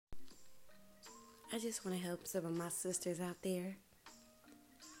I just want to help some of my sisters out there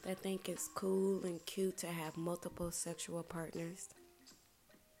that think it's cool and cute to have multiple sexual partners.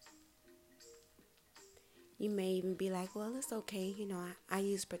 You may even be like, well, it's okay, I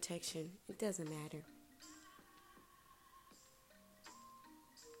use protection. It doesn't matter.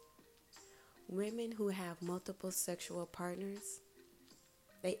 Women who have multiple sexual partners,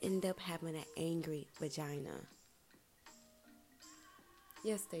 they end up having an angry vagina.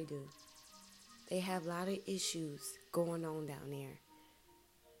 Yes, they do. They have a lot of issues going on down there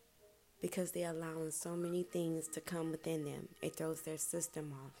because they're allowing so many things to come within them. It throws their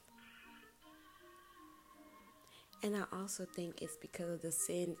system off. And I also think it's because of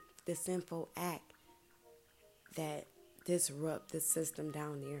the sinful act that disrupt the system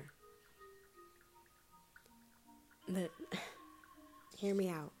down there. But hear me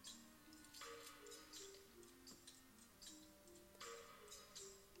out.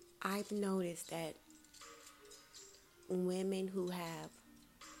 I've noticed that women who have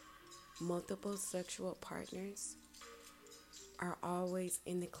multiple sexual partners are always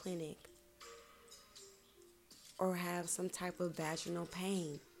in the clinic or have some type of vaginal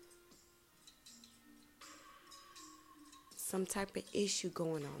pain, some type of issue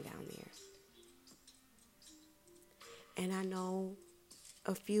going on down there. And I know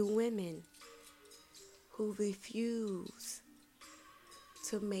a few women who refuse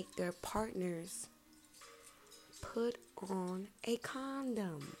to make their partners put on a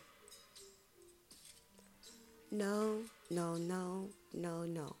condom. No.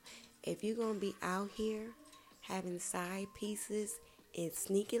 If you're going to be out here having side pieces and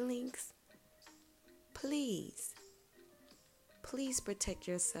sneaky links, please protect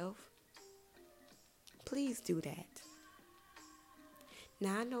yourself. Please do that.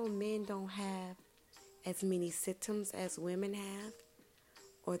 Now, I know men don't have as many symptoms as women have,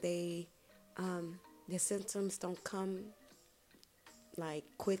 or the symptoms don't come like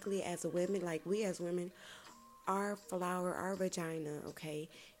quickly as a women. Like we as women, our vagina, okay,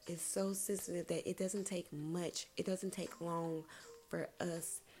 is so sensitive that it doesn't take much. It doesn't take long for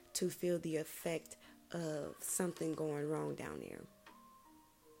us to feel the effect of something going wrong down there.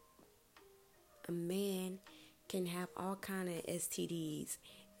 A man can have all kind of STDs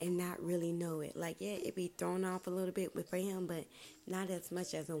and not really know it. Like, yeah, it be thrown off a little bit for him, but not as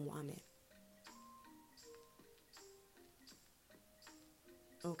much as a woman.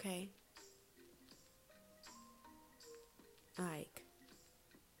 Okay? Like,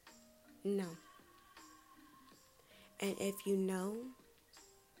 no. And if you know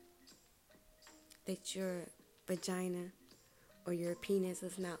that your vagina or your penis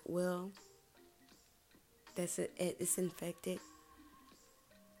is not well, it's infected,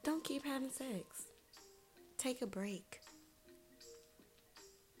 don't keep having sex. Take a break.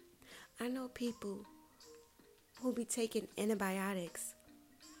 I know people who be taking antibiotics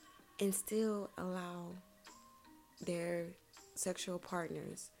and still allow their sexual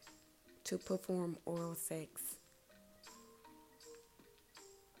partners to perform oral sex.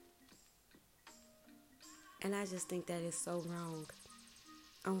 And I just think that is so wrong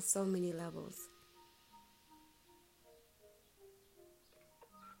on so many levels.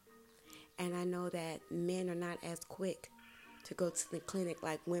 And I know that men are not as quick to go to the clinic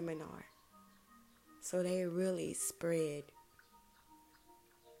like women are. So they really spread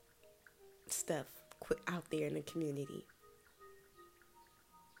stuff out there in the community.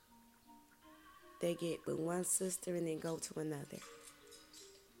 They get with one sister and then go to another.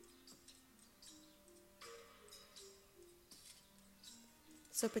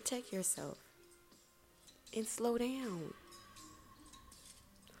 So protect yourself and slow down.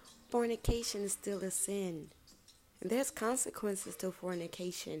 Fornication is still a sin. And there's consequences to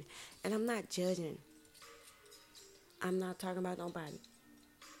fornication. And I'm not judging. I'm not talking about nobody.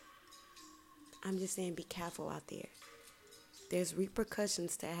 I'm just saying be careful out there. There's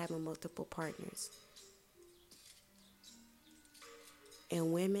repercussions to having multiple partners.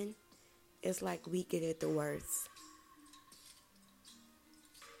 And women, it's like we get it the worst.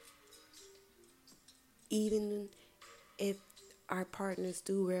 Even if our partners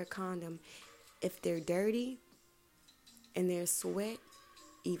do wear a condom, if they're dirty and their sweat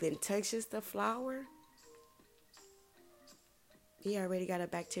even touches the flower, you already got a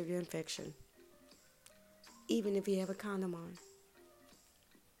bacterial infection, even if you have a condom on.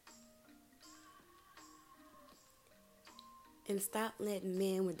 And stop letting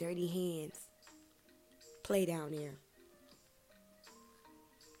men with dirty hands play down there.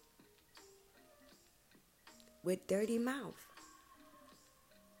 With dirty mouth.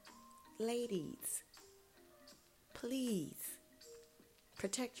 Ladies, please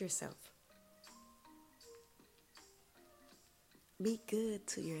protect yourself. Be good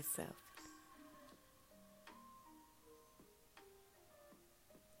to yourself.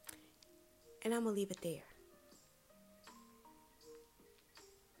 And I'm going to leave it there.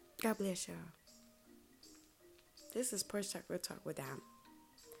 God bless y'all. This is Porch Talk, Real Talk with Dom.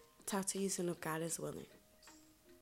 Talk to you soon if God is willing.